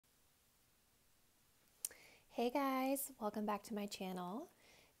Hey guys, welcome back to my channel.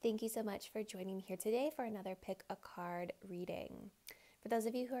 Thank you so much for joining me here today for another pick a card reading. For those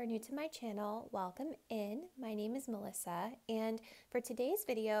of you who are new to my channel, welcome in. My name is Melissa, and for today's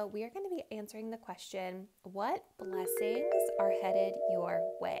video, we are going to be answering the question, what blessings are headed your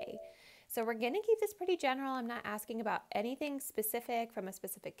way? So we're going to keep this pretty general. I'm not asking about anything specific from a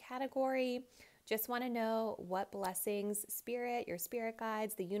specific category. Just want to know what blessings Spirit, your spirit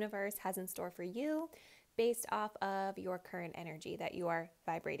guides, the universe has in store for you based off of your current energy that you are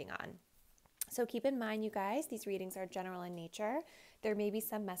vibrating on. So keep in mind, you guys, these readings are general in nature. There may be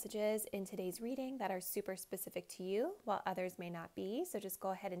some messages in today's reading that are super specific to you, while others may not be. So just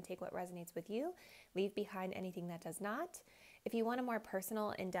go ahead and take what resonates with you. Leave behind anything that does not. If you want a more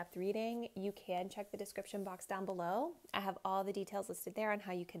personal, in-depth reading, you can check the description box down below. I have all the details listed there on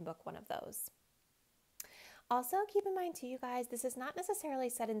how you can book one of those. Also, keep in mind too, you guys, this is not necessarily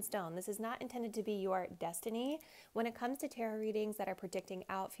set in stone. This is not intended to be your destiny. When it comes to tarot readings that are predicting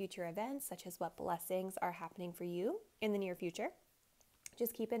out future events, such as what blessings are happening for you in the near future,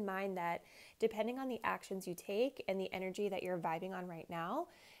 just keep in mind that depending on the actions you take and the energy that you're vibing on right now,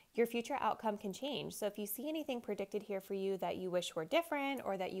 your future outcome can change. So if you see anything predicted here for you that you wish were different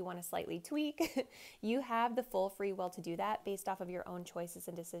or that you want to slightly tweak, you have the full free will to do that based off of your own choices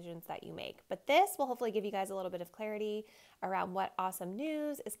and decisions that you make. But this will hopefully give you guys a little bit of clarity around what awesome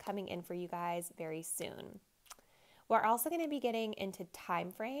news is coming in for you guys very soon. We're also going to be getting into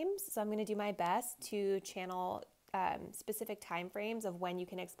time frames. So I'm going to do my best to channel specific time frames of when you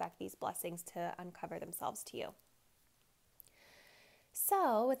can expect these blessings to uncover themselves to you.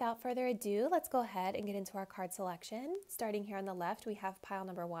 So without further ado, let's go ahead and get into our card selection. Starting here on the left, we have pile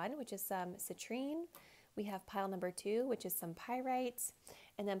number 1, which is some citrine. We have pile number 2, which is some pyrite.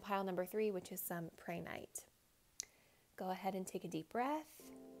 And then pile number 3, which is some prehnite. Go ahead and take a deep breath.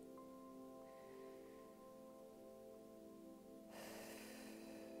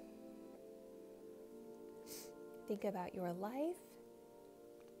 Think about your life.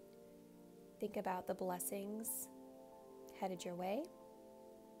 Think about the blessings headed your way.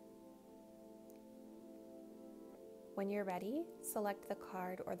 When you're ready, select the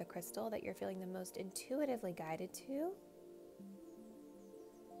card or the crystal that you're feeling the most intuitively guided to.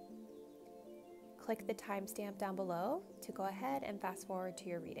 Click the timestamp down below to go ahead and fast forward to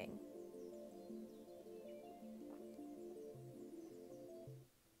your reading.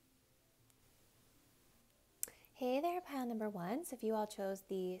 Hey there, pile number 1. So if you all chose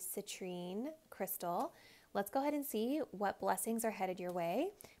the citrine crystal, let's go ahead and see what blessings are headed your way.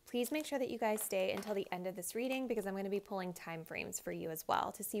 Please make sure that you guys stay until the end of this reading because I'm going to be pulling time frames for you as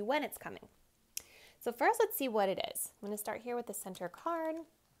well to see when it's coming. So first, let's see what it is. I'm going to start here with the center card.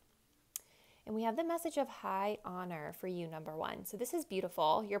 And we have the message of high honor for you, number 1. So this is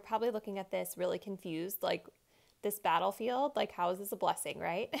beautiful. You're probably looking at this really confused, like this battlefield, like how is this a blessing,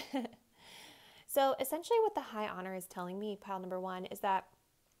 right? So essentially what the high honor is telling me, pile number 1, is that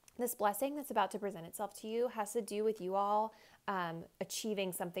this blessing that's about to present itself to you has to do with you all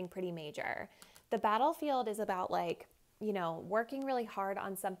achieving something pretty major. The battlefield is about working really hard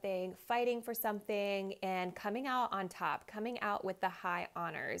on something, fighting for something, and coming out on top, coming out with the high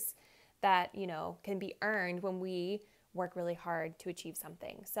honors that, can be earned when we work really hard to achieve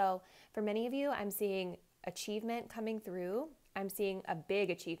something. So for many of you, I'm seeing achievement coming through. I'm seeing a big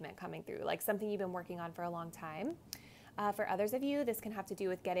achievement coming through, like something you've been working on for a long time. For others of you, this can have to do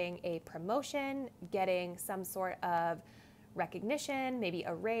with getting a promotion, getting some sort of recognition, maybe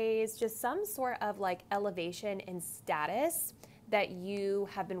a raise, just some sort of elevation in status that you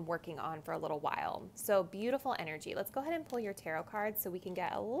have been working on for a little while. So beautiful energy. Let's go ahead and pull your tarot cards so we can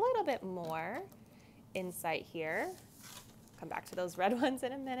get a little bit more insight here. Come back to those red ones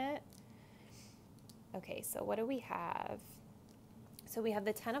in a minute. Okay, so what do we have? So we have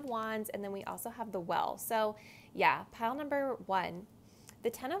the 10 of Wands, and then we also have the Well. So yeah, pile number 1, the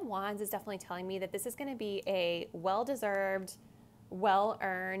 10 of Wands is definitely telling me that this is going to be a well-deserved,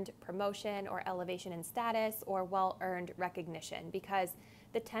 well-earned promotion or elevation in status or well-earned recognition, because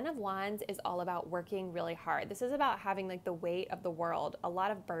the 10 of Wands is all about working really hard. This is about having the weight of the world, a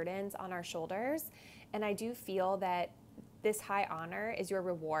lot of burdens on our shoulders. And I do feel that this high honor is your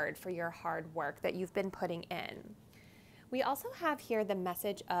reward for your hard work that you've been putting in. We also have here the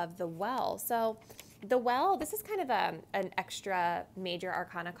message of the Well. So the Well, this is kind of an extra major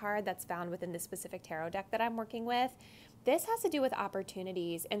arcana card that's found within the specific tarot deck that I'm working with. This has to do with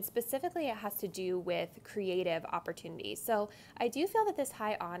opportunities, and specifically it has to do with creative opportunities. So I do feel that this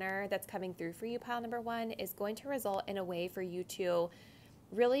high honor that's coming through for you, pile number 1, is going to result in a way for you to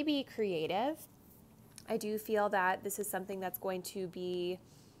really be creative. I do feel that this is something that's going to be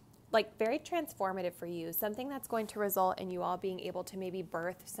like very transformative for you, something that's going to result in you all being able to maybe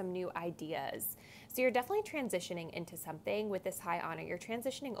birth some new ideas. So you're definitely transitioning into something with this high honor. You're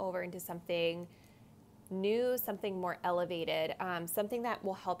transitioning over into something new, something more elevated, something that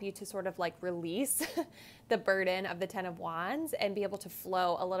will help you to sort of like release the burden of the Ten of Wands and be able to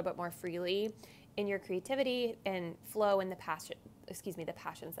flow a little bit more freely in your creativity and flow in the the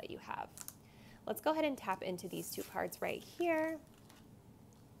passions that you have. Let's go ahead and tap into these two cards right here.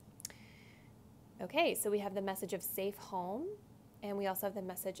 Okay, so we have the message of safe home, and we also have the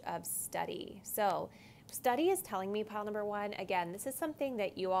message of study. So study is telling me, pile number one, again, this is something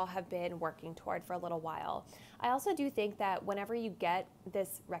that you all have been working toward for a little while. I also do think that whenever you get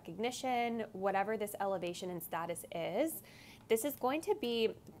this recognition, whatever this elevation in status is, this is going to be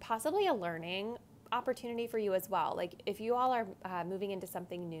possibly a learning opportunity for you as well. Like if you all are moving into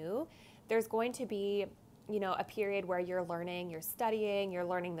something new, there's going to be a period where you're learning, you're studying, you're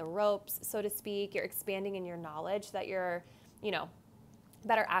learning the ropes, so to speak, you're expanding in your knowledge, that you're,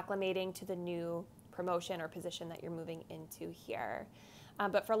 better acclimating to the new promotion or position that you're moving into here.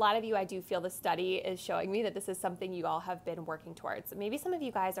 But for a lot of you, I do feel the study is showing me that this is something you all have been working towards. Maybe some of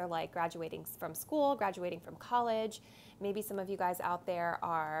you guys are like graduating from school, graduating from college. Maybe some of you guys out there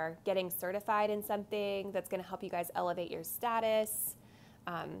are getting certified in something that's going to help you guys elevate your status.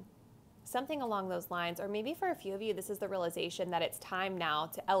 Something along those lines. Or maybe for a few of you, this is the realization that it's time now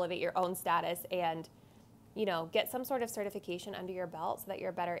to elevate your own status and, get some sort of certification under your belt so that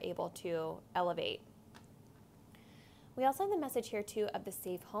you're better able to elevate. We also have the message here too of the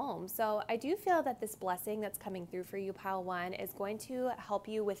safe home. So I do feel that this blessing that's coming through for you, pile one, is going to help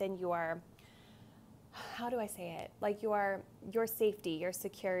you within your, how do I say it? Like your safety, your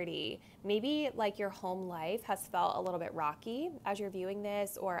security. Maybe like your home life has felt a little bit rocky as you're viewing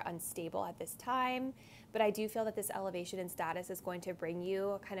this, or unstable at this time. But I do feel that this elevation in status is going to bring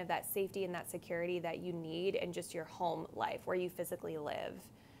you kind of that safety and that security that you need in just your home life where you physically live.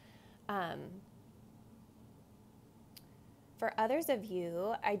 For others of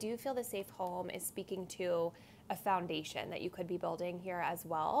you, I do feel the safe home is speaking to a foundation that you could be building here as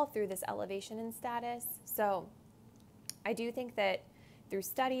well through this elevation in status. So I do think that through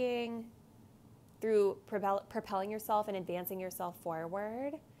studying, through propelling yourself and advancing yourself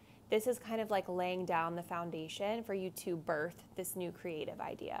forward, this is kind of like laying down the foundation for you to birth this new creative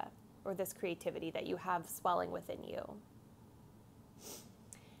idea or this creativity that you have swelling within you.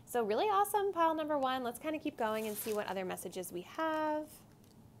 So really awesome, pile number one. Let's kind of keep going and see what other messages we have.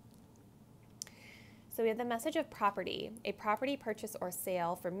 So we have the message of property, a property purchase or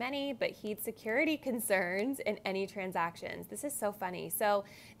sale for many, but heed security concerns in any transactions. This is so funny. So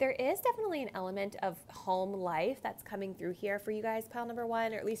there is definitely an element of home life that's coming through here for you guys, pile number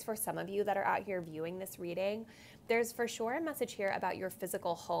one, or at least for some of you that are out here viewing this reading. There's for sure a message here about your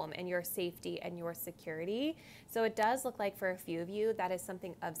physical home and your safety and your security. So it does look like for a few of you that is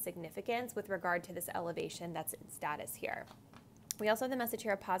something of significance with regard to this elevation that's in status here. We also have the message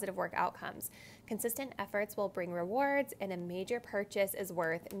here of positive work outcomes. Consistent efforts will bring rewards, and a major purchase is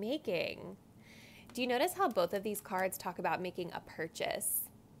worth making. Do you notice how both of these cards talk about making a purchase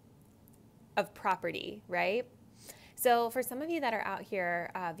of property, right? So for some of you that are out here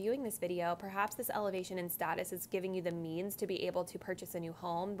viewing this video, perhaps this elevation in status is giving you the means to be able to purchase a new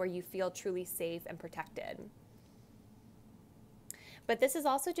home where you feel truly safe and protected. But this is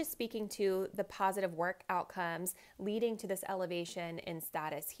also just speaking to the positive work outcomes leading to this elevation in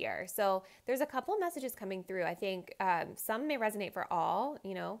status here. So there's a couple messages coming through. I think some may resonate for all,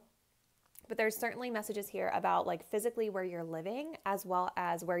 but there's certainly messages here about like physically where you're living as well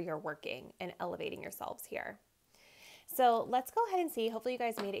as where you're working and elevating yourselves here. So let's go ahead and see. Hopefully you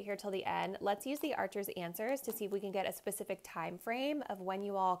guys made it here till the end. Let's use the Archer's answers to see if we can get a specific time frame of when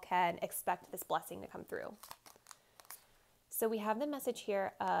you all can expect this blessing to come through. So we have the message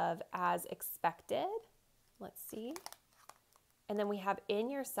here of as expected. Let's see. And then we have in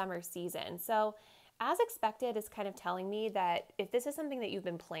your summer season. So as expected is kind of telling me that if this is something that you've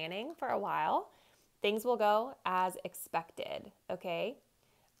been planning for a while, things will go as expected, okay?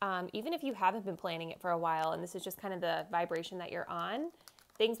 Even if you haven't been planning it for a while and this is just kind of the vibration that you're on,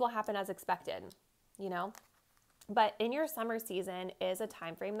 things will happen as expected, But in your summer season is a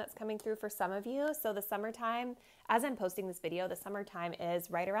time frame that's coming through for some of you. So the summertime, as I'm posting this video, the summertime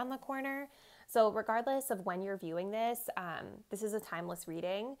is right around the corner. So regardless of when you're viewing this, this is a timeless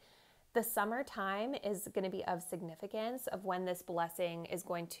reading. The summertime is going to be of significance of when this blessing is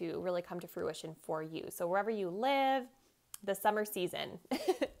going to really come to fruition for you. So wherever you live, the summer season.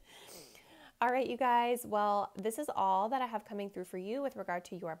 All right, you guys. Well, this is all that I have coming through for you with regard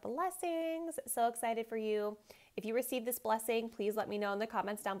to your blessings. So excited for you. If you receive this blessing, please let me know in the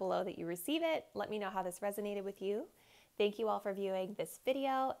comments down below that you receive it. Let me know how this resonated with you. Thank you all for viewing this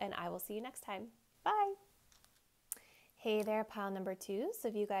video, and I will see you next time. Bye. Hey there, pile number 2. So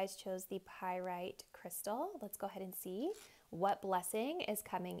if you guys chose the pyrite crystal, let's go ahead and see what blessing is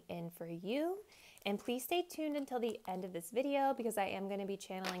coming in for you. And please stay tuned until the end of this video because I am going to be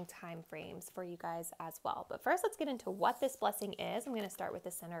channeling time frames for you guys as well. But first, let's get into what this blessing is. I'm going to start with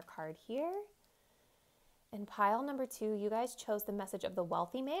the center card here. And pile number 2, you guys chose the message of the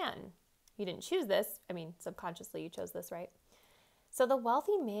wealthy man. You didn't choose this. I mean, subconsciously you chose this, right? So the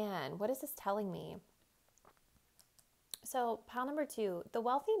wealthy man, what is this telling me? So pile number 2, the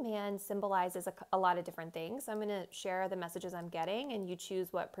wealthy man symbolizes a lot of different things. I'm going to share the messages I'm getting and you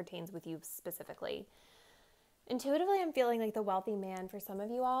choose what pertains with you specifically. Intuitively, I'm feeling like the wealthy man for some of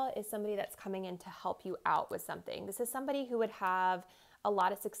you all is somebody that's coming in to help you out with something. This is somebody who would have a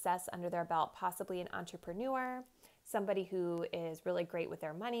lot of success under their belt, possibly an entrepreneur, somebody who is really great with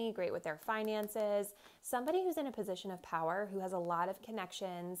their money, great with their finances, somebody who's in a position of power, who has a lot of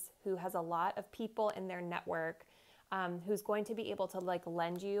connections, who has a lot of people in their network, who's going to be able to like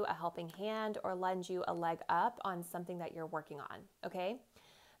lend you a helping hand or lend you a leg up on something that you're working on, okay?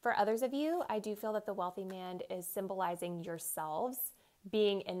 For others of you, I do feel that the wealthy man is symbolizing yourselves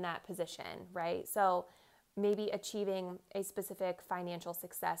being in that position, right? So maybe achieving a specific financial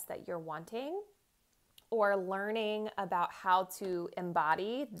success that you're wanting or learning about how to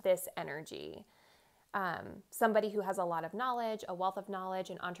embody this energy. Somebody who has a lot of knowledge, a wealth of knowledge,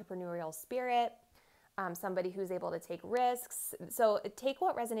 an entrepreneurial spirit, somebody who's able to take risks. So take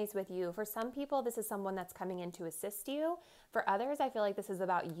what resonates with you. For some people, this is someone that's coming in to assist you. For others, I feel like this is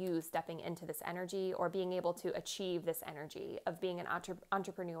about you stepping into this energy or being able to achieve this energy of being an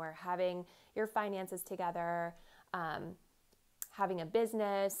entrepreneur, having your finances together, having a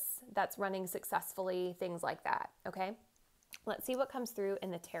business that's running successfully, things like that, okay? Let's see what comes through in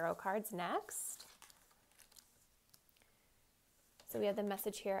the tarot cards next. So we have the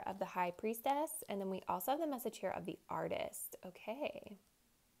message here of the High Priestess, and then we also have the message here of the Artist. Okay.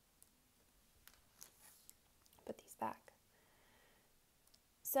 Put these back.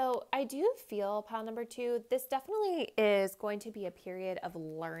 So I do feel, pile number 2, this definitely is going to be a period of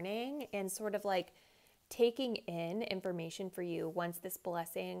learning and sort of like taking in information for you once this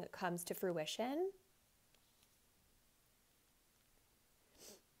blessing comes to fruition.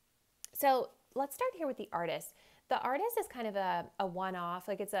 So let's start here with the Artist. The Artist is kind of a one-off,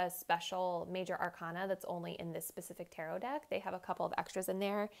 like it's a special major arcana that's only in this specific tarot deck. They have a couple of extras in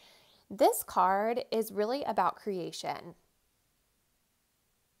there. This card is really about creation.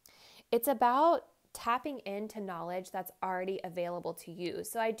 It's about tapping into knowledge that's already available to you.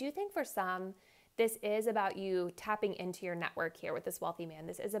 So I do think for some, this is about you tapping into your network here with this wealthy man.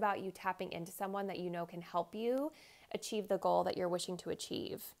 This is about you tapping into someone that you know can help you achieve the goal that you're wishing to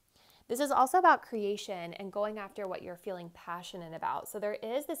achieve. This is also about creation and going after what you're feeling passionate about. So there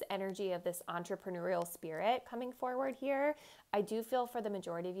is this energy of this entrepreneurial spirit coming forward here. I do feel for the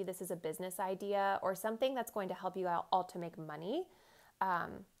majority of you, this is a business idea or something that's going to help you out all to make money.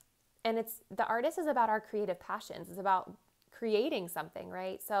 And the Artist is about our creative passions. It's about creating something,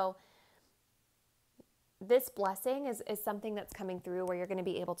 right? So this blessing is something that's coming through where you're going to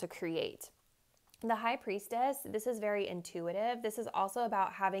be able to create. The High Priestess, this is very intuitive. This is also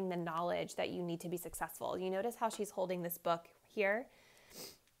about having the knowledge that you need to be successful. You notice how she's holding this book here?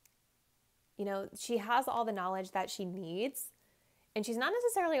 You know, she has all the knowledge that she needs, and she's not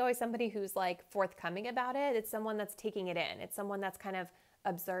necessarily always somebody who's like forthcoming about it. It's someone that's taking it in. It's someone that's kind of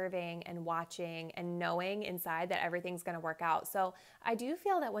observing and watching and knowing inside that everything's going to work out. So I do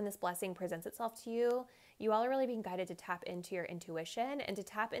feel that when this blessing presents itself to you, you all are really being guided to tap into your intuition and to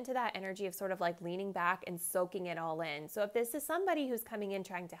tap into that energy of sort of like leaning back and soaking it all in. So if this is somebody who's coming in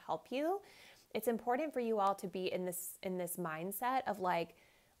trying to help you, it's important for you all to be in this mindset of like,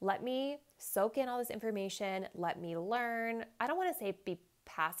 let me soak in all this information, let me learn. I don't want to say be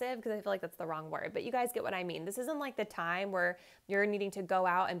passive because I feel like that's the wrong word, but you guys get what I mean. This isn't like the time where you're needing to go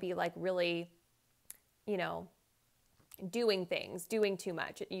out and be like really, you know, doing things, doing too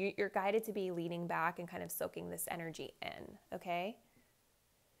much. You're guided to be leaning back and kind of soaking this energy in, okay?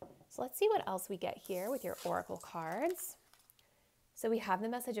 So let's see what else we get here with your oracle cards. So we have the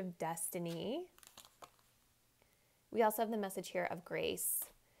message of destiny. We also have the message here of grace.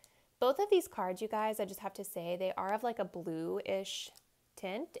 Both of these cards, you guys, I just have to say, they are of like a bluish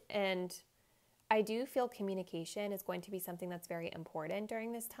tint, and I do feel communication is going to be something that's very important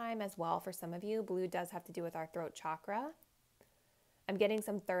during this time as well for some of you. Blue does have to do with our throat chakra. I'm getting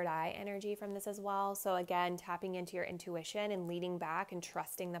some third eye energy from this as well. So again, tapping into your intuition and leaning back and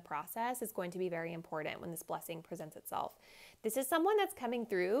trusting the process is going to be very important when this blessing presents itself. This is someone that's coming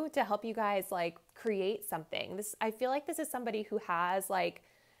through to help you guys like create something. I feel like this is somebody who has like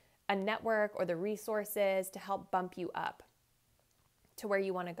a network or the resources to help bump you up to where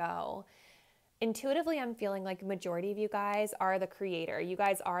you want to go. Intuitively, I'm feeling like the majority of you guys are the creator. You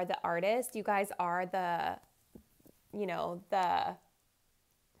guys are the artist. You guys are the,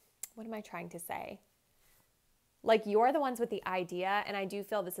 what am I trying to say? Like you're the ones with the idea, and I do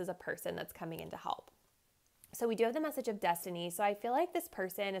feel this is a person that's coming in to help. So we do have the message of destiny. So I feel like this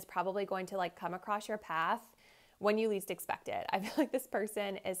person is probably going to like come across your path when you least expect it. I feel like this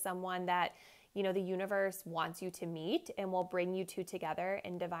person is someone that, the universe wants you to meet and will bring you two together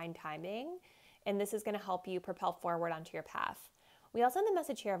in divine timing. And this is going to help you propel forward onto your path. We also have the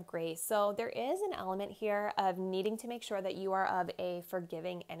message here of grace. So there is an element here of needing to make sure that you are of a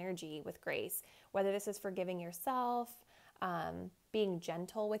forgiving energy with grace, whether this is forgiving yourself, being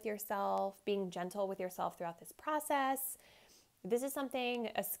gentle with yourself throughout this process. This is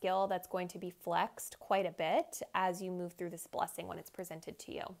a skill that's going to be flexed quite a bit as you move through this blessing when it's presented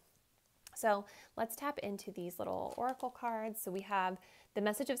to you. So let's tap into these little oracle cards. So we have the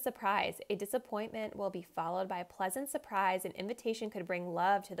message of surprise. A disappointment will be followed by a pleasant surprise. An invitation could bring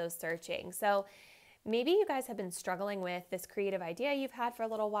love to those searching. So maybe you guys have been struggling with this creative idea you've had for a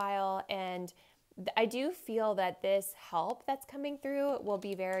little while. And I do feel that this help that's coming through will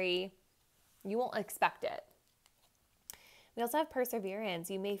be you won't expect it. We also have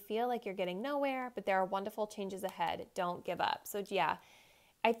perseverance. You may feel like you're getting nowhere, but there are wonderful changes ahead. Don't give up. So yeah,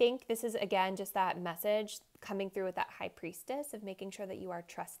 I think this is, again, just that message coming through with that high priestess of making sure that you are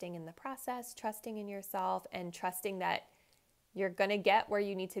trusting in the process, trusting in yourself, and trusting that you're going to get where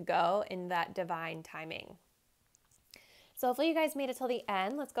you need to go in that divine timing. So hopefully you guys made it till the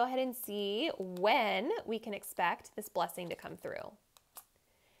end. Let's go ahead and see when we can expect this blessing to come through.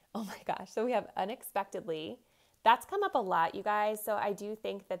 Oh my gosh. So we have unexpectedly. That's come up a lot, you guys. So I do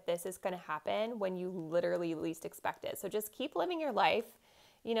think that this is going to happen when you literally least expect it. So just keep living your life.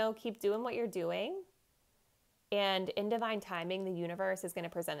 Keep doing what you're doing. And in divine timing, the universe is going to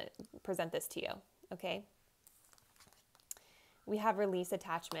present this to you. Okay. We have release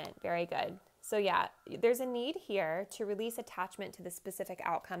attachment. Very good. So yeah, there's a need here to release attachment to the specific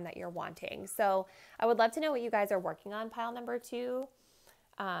outcome that you're wanting. So I would love to know what you guys are working on, pile number 2.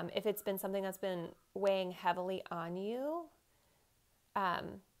 If it's been something that's been weighing heavily on you.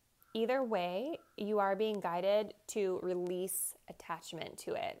 Either way, you are being guided to release attachment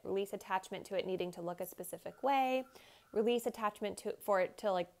to it. Release attachment to it needing to look a specific way. Release attachment for it to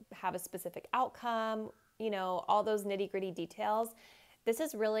like have a specific outcome. All those nitty-gritty details. This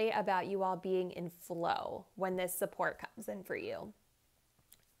is really about you all being in flow when this support comes in for you.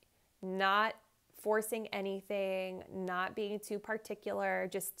 Not forcing anything, not being too particular,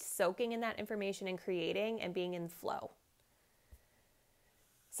 just soaking in that information and creating and being in flow.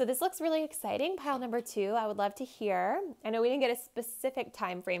 So this looks really exciting. Pile number 2, I would love to hear. I know we didn't get a specific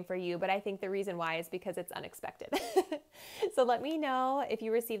time frame for you, but I think the reason why is because it's unexpected. So let me know if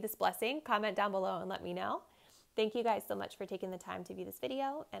you received this blessing. Comment down below and let me know. Thank you guys so much for taking the time to view this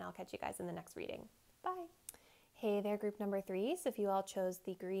video, and I'll catch you guys in the next reading. Bye. Hey there, group number 3. So if you all chose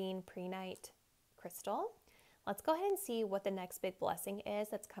the green prehnite crystal, let's go ahead and see what the next big blessing is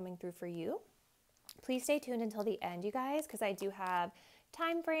that's coming through for you. Please stay tuned until the end, you guys, because I do have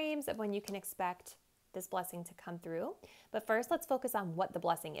time frames of when you can expect this blessing to come through. But first, let's focus on what the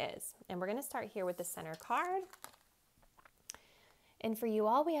blessing is. And we're going to start here with the center card. And for you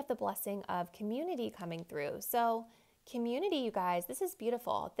all, we have the blessing of community coming through. So community, you guys, this is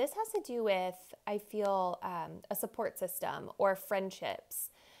beautiful. This has to do with, I feel, a support system or friendships.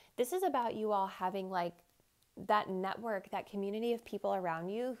 This is about you all having like that network, that community of people around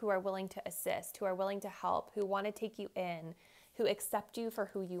you who are willing to assist, who are willing to help, who want to take you in, who accept you for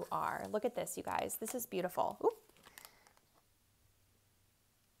who you are. Look at this, you guys. This is beautiful. Ooh.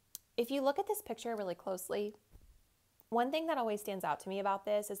 If you look at this picture really closely, one thing that always stands out to me about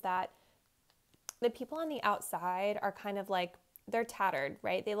this is that the people on the outside are kind of like, they're tattered,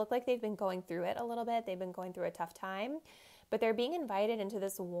 right? They look like they've been going through it a little bit. They've been going through a tough time, but they're being invited into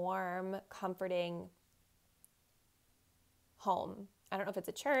this warm, comforting home. I don't know if it's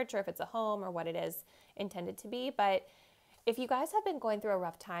a church or if it's a home or what it is intended to be, but if you guys have been going through a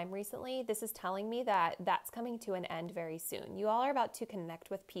rough time recently, this is telling me that that's coming to an end very soon. You all are about to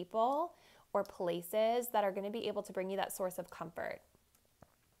connect with people or places that are going to be able to bring you that source of comfort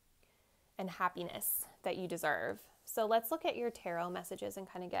and happiness that you deserve. So let's look at your tarot messages and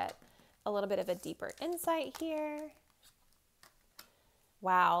kind of get a little bit of a deeper insight here.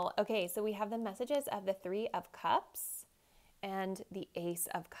 Wow. Okay, so we have the messages of the Three of Cups and the Ace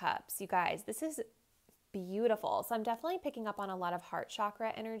of Cups. You guys, this is beautiful. So I'm definitely picking up on a lot of heart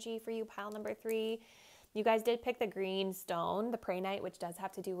chakra energy for you, pile number 3. You guys did pick the green stone, the prehnite, which does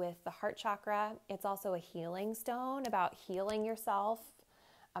have to do with the heart chakra. It's also a healing stone, about healing yourself.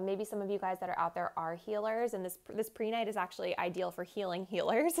 Maybe some of you guys that are out there are healers, and this prehnite is actually ideal for healing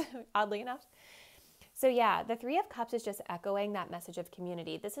healers, oddly enough. So yeah, the Three of Cups is just echoing that message of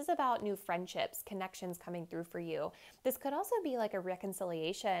community. This is about new friendships, connections coming through for you. This could also be like a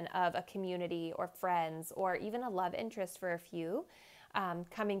reconciliation of a community or friends, or even a love interest for a few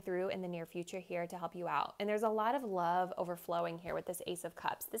coming through in the near future here to help you out. And there's a lot of love overflowing here with this Ace of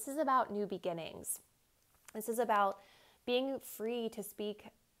Cups. This is about new beginnings. This is about being free to speak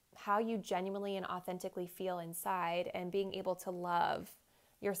how you genuinely and authentically feel inside, and being able to love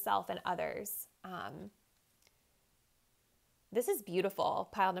yourself and others. This is beautiful,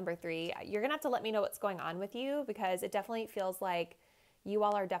 pile number 3. You're gonna have to let me know what's going on with you, because it definitely feels like you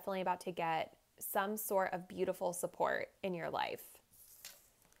all are definitely about to get some sort of beautiful support in your life,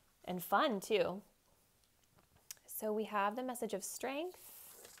 and fun too. So we have the message of strength,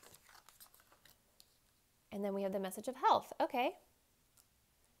 and then we have the message of health. Okay,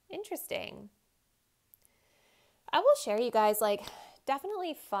 interesting. I will share, you guys, like,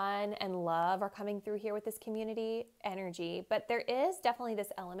 definitely fun and love are coming through here with this community energy, but there is definitely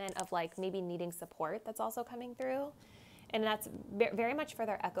this element of like maybe needing support that's also coming through. And that's very much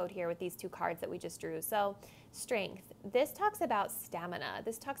further echoed here with these 2 cards that we just drew. So strength, this talks about stamina.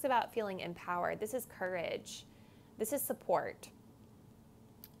 This talks about feeling empowered. This is courage. This is support.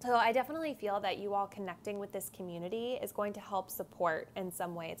 So I definitely feel that you all connecting with this community is going to help support in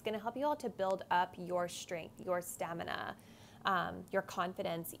some way. It's going to help you all to build up your strength, your stamina, your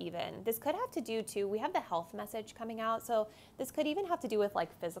confidence even. This could have to do too, we have the health message coming out. So this could even have to do with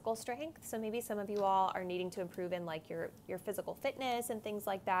like physical strength. So maybe some of you all are needing to improve in like your physical fitness and things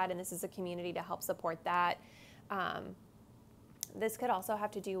like that. And this is a community to help support that. This could also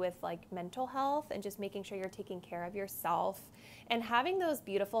have to do with like mental health and just making sure you're taking care of yourself, and having those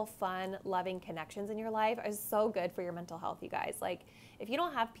beautiful, fun, loving connections in your life is so good for your mental health, you guys. Like, if you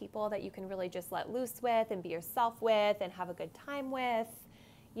don't have people that you can really just let loose with and be yourself with and have a good time with,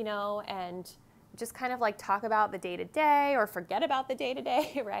 you know, and just kind of like talk about the day-to-day or forget about the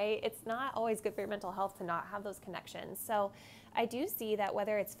day-to-day, right? It's not always good for your mental health to not have those connections. So I do see that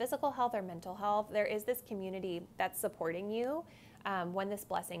whether it's physical health or mental health, there is this community that's supporting you when this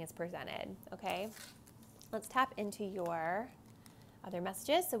blessing is presented, okay? Let's tap into your other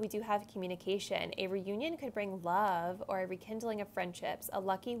messages. So we do have communication. A reunion could bring love or a rekindling of friendships. A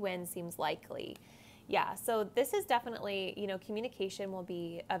lucky win seems likely. Yeah, so this is definitely, you know, communication will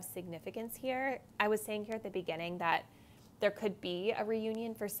be of significance here. I was saying here at the beginning that there could be a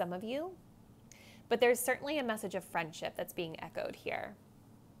reunion for some of you, but there's certainly a message of friendship that's being echoed here.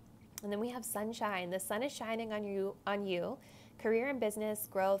 And then we have sunshine. The sun is shining on you. Career and business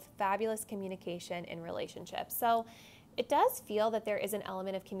growth, fabulous communication in relationships. So it does feel that there is an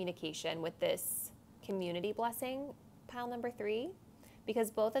element of communication with this community blessing, pile number 3, because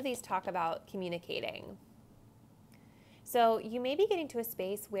both of these talk about communicating. So you may be getting to a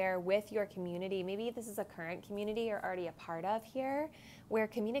space where with your community, maybe this is a current community you're already a part of here, where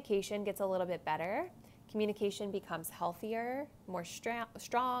communication gets a little bit better. Communication becomes healthier, more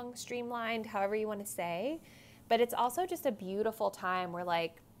strong, streamlined, however you want to say. But it's also just a beautiful time where,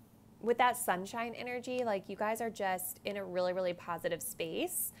 like, with that sunshine energy, like, you guys are just in a really, really positive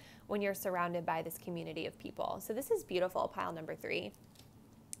space when you're surrounded by this community of people. So this is beautiful, pile number 3.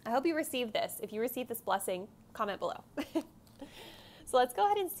 I hope you received this. If you received this blessing, comment below. So let's go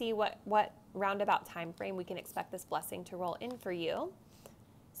ahead and see what roundabout time frame we can expect this blessing to roll in for you.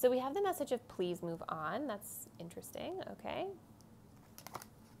 So we have the message of please move on. That's interesting. Okay.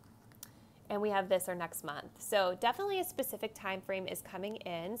 And we have this or next month. So definitely a specific time frame is coming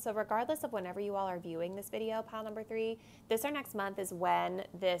in. So regardless of whenever you all are viewing this video, pile number 3, this or next month is when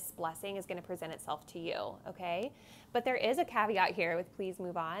this blessing is going to present itself to you, okay? But there is a caveat here with please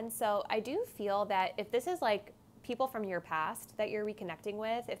move on. So I do feel that if this is like people from your past that you're reconnecting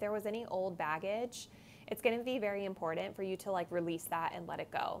with, if there was any old baggage, it's going to be very important for you to like release that and let it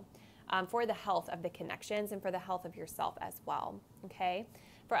go, for the health of the connections and for the health of yourself as well, okay?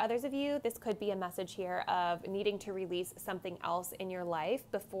 For others of you, this could be a message here of needing to release something else in your life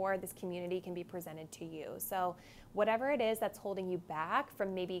before this community can be presented to you. So whatever it is that's holding you back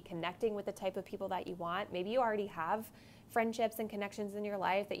from maybe connecting with the type of people that you want, maybe you already have friendships and connections in your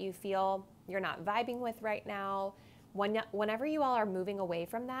life that you feel you're not vibing with right now. Whenever you all are moving away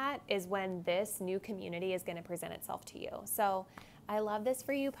from that is when this new community is going to present itself to you. So I love this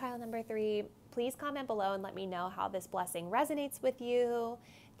for you, pile number 3. Please comment below and let me know how this blessing resonates with you.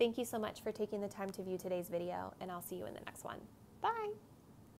 Thank you so much for taking the time to view today's video, and I'll see you in the next one. Bye.